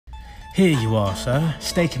Here you are, sir.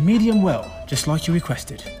 Steak medium well, just like you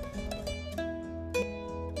requested.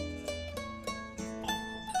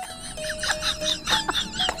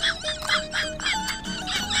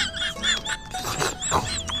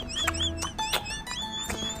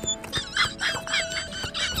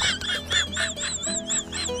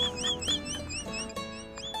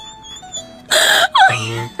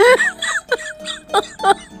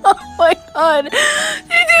 Oh my god. You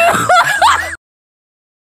do.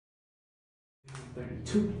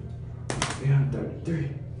 32, 833,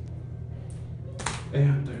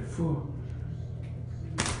 834,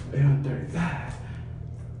 835,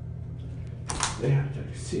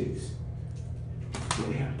 836,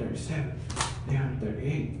 837,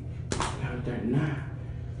 838, 839,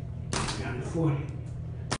 840.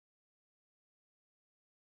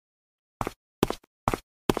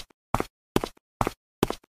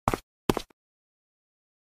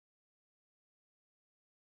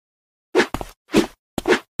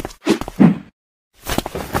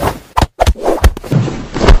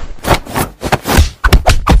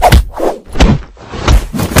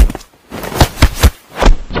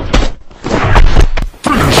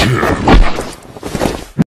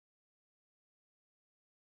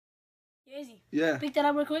 Easy. Yeah. Pick that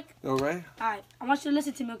up real quick. Alright. Alright. I want you to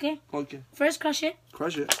listen to me, okay? Okay. First, crush it.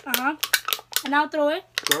 Crush it. Uh-huh. And now throw it.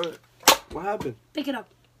 Throw it. What happened? Pick it up.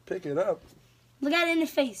 Pick it up. Look at it in the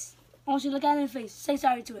face. I want you to look at it in the face. Say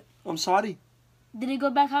sorry to it. I'm sorry. Did it go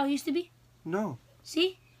back how it used to be? No.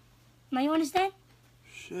 See? Now you understand?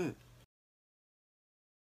 Shit.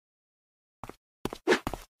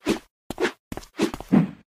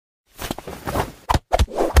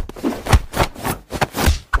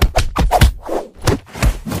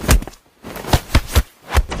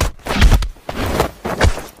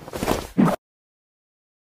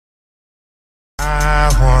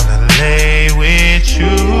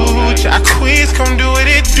 Quiz, come do what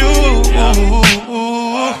it do.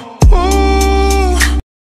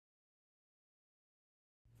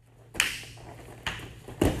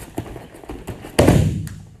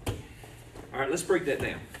 All right, let's break that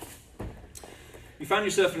down. You find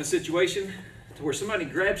yourself in a situation to where somebody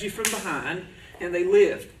grabs you from behind and they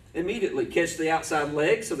lift. Immediately catch the outside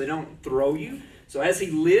leg so they don't throw you. So as he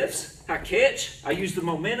lifts, I catch. I use the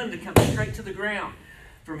momentum to come straight to the ground.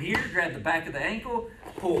 From here, grab the back of the ankle,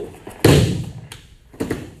 pull.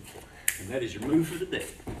 And that is your move for the day.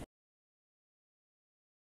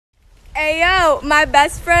 Ayo, my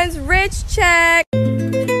best friend's rich check. Nothing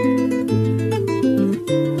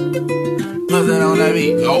on that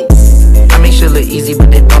beat. Oh. I make shit look easy,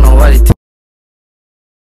 but they don't know what it takes.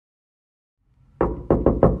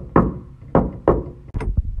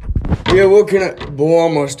 Yeah, what can I... Boy,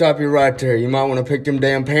 I'm gonna stop you right there. You might want to pick them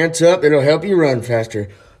damn pants up. It'll help you run faster.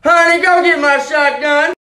 Honey, go get my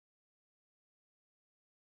shotgun!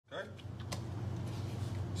 Okay.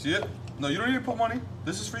 See it? No, you don't need to put money.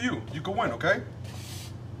 This is for you. You can win, okay?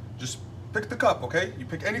 Just pick the cup, okay? You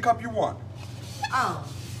pick any cup you want. Oh.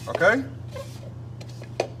 Okay?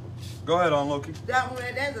 Go ahead, on Loki. That one,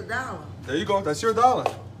 that's $1. There you go. That's your dollar.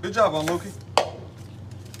 Good job, on Loki.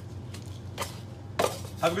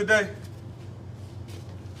 Have a good day.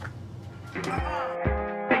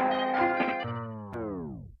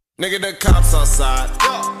 Nigga, the cops outside.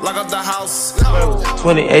 Lock up the house.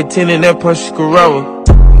 2018 in that Porsche Corolla.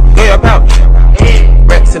 Go your pouch.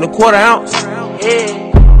 Racks in a quarter ounce.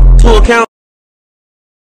 2 account.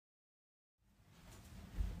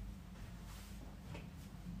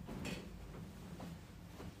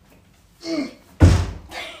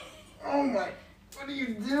 Oh my... What are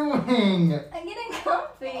you doing? I'm getting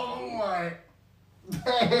comfy. Oh my...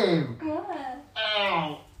 Babe! What?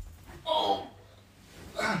 Ow! Oh!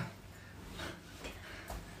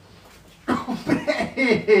 Oh,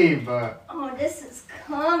 babe! Oh, this is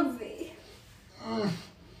comfy.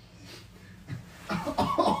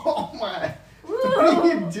 Oh my... Woo. What are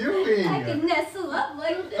you doing? I can nestle up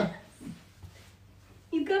like this.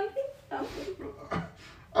 You comfy? Comfy.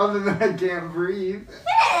 Other than I can't breathe.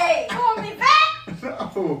 Hey! You want me back?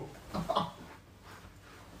 No.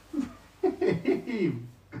 Babe.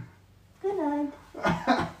 Good night.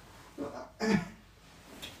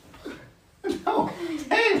 No.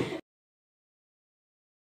 Hey.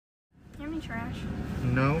 You have any trash?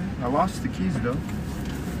 No, I lost the keys though.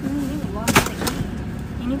 You need to lost the key.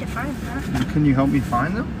 You need to find them. Can you help me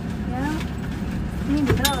find them? Yeah. You need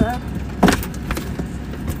to know that.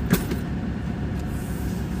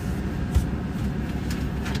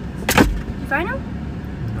 You find them?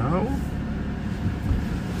 No.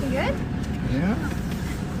 You good? Yeah.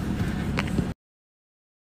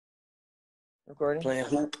 Recording. Playing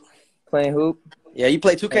hoop. Playing hoop. Yeah, you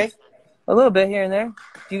play 2K? A little bit here and there.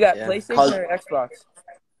 Do you got PlayStation or Xbox?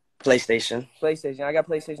 PlayStation. PlayStation. I got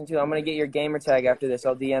PlayStation too. I'm gonna get your gamer tag after this.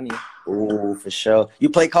 I'll DM you. Ooh, for sure. You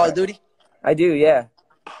play Call of Duty? I do, yeah.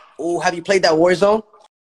 Ooh, have you played that Warzone?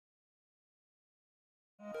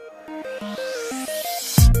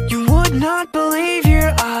 You would not believe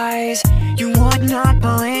your eyes. You would not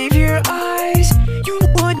believe your eyes. You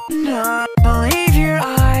would not believe your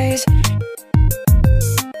eyes.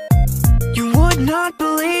 You would not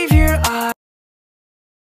believe your eyes.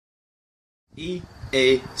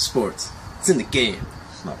 EA Sports. It's in the game.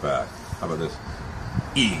 It's not bad. How about this?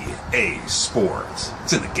 EA Sports.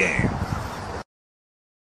 It's in the game.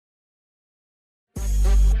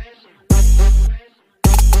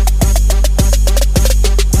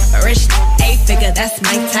 Rich 8-figure, that's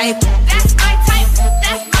my type. That's my type.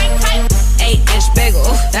 That's my type. 8-inch big,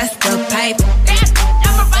 ooh, that's the pipe.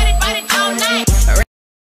 I'ma ride it all night.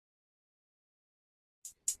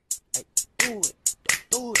 Do it.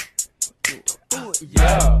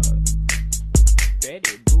 Yeah.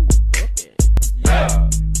 Ready, boo, it. Yeah.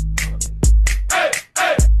 Hey,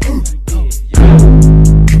 hey.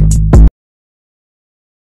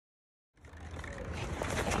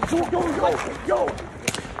 Yo.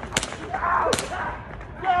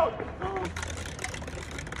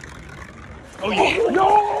 Oh yeah. No.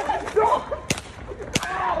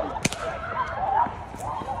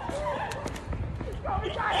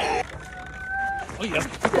 Oh yeah.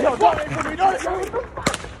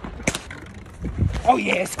 Oh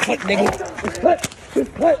yeah, it's clip, nigga. It's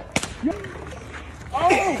clip. Oh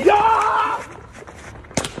yeah.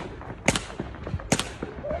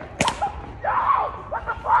 What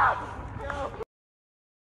the fuck?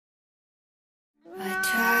 I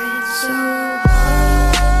tried so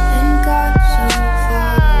hard and got so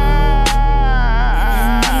far. In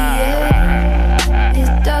the end,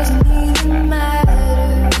 it doesn't even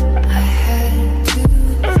matter. I had to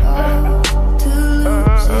fall to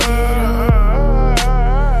lose it all.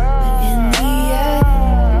 But in the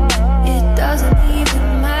end, it doesn't even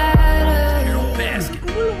matter. Carol Baskin,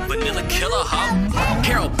 vanilla killer, huh?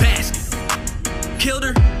 Carol Baskin, killed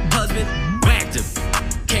her husband, whacked him.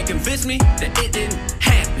 Can't convince me that it didn't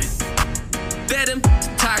happen. Fed him to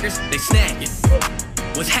tigers, they snacking.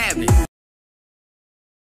 What's happening?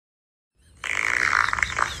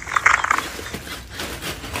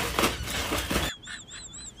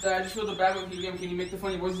 I just filled the bag with helium. Can you make the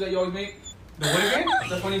funny voices that you always make? The what again?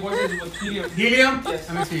 The funny voices with helium. Helium? Yes.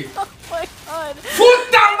 Let me see. Oh my god.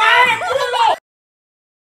 Puta madre, culo!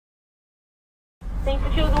 Thanks for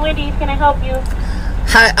choosing Wendy's. Can I help you?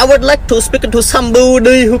 Hi, I would like to speak to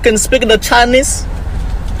somebody who can speak the Chinese.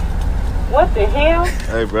 What the hell?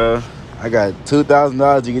 Hey, bro. I got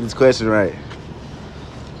 $2,000 to get this question right.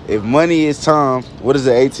 If money is time, what is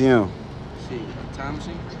the ATM? See, time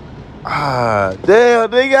machine? Ah, damn,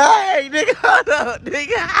 nigga. Hey, nigga, hold up,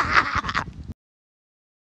 nigga.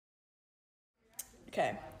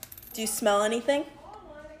 Okay. Do you smell anything?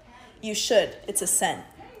 You should. It's a scent.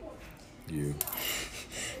 You.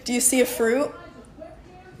 Do you see a fruit?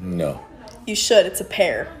 No. You should. It's a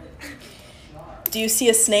pear. Do you see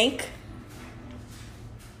a snake?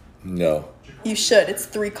 No. You should. It's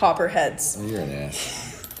 3 copper heads. Oh, you're an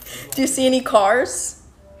ass. Do you see any cars?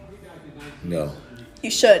 No. You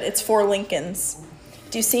should. It's 4 Lincolns.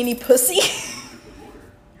 Do you see any pussy?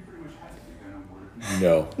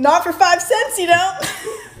 No. Not for 5 cents, you don't.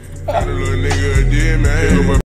 Little nigga did, man.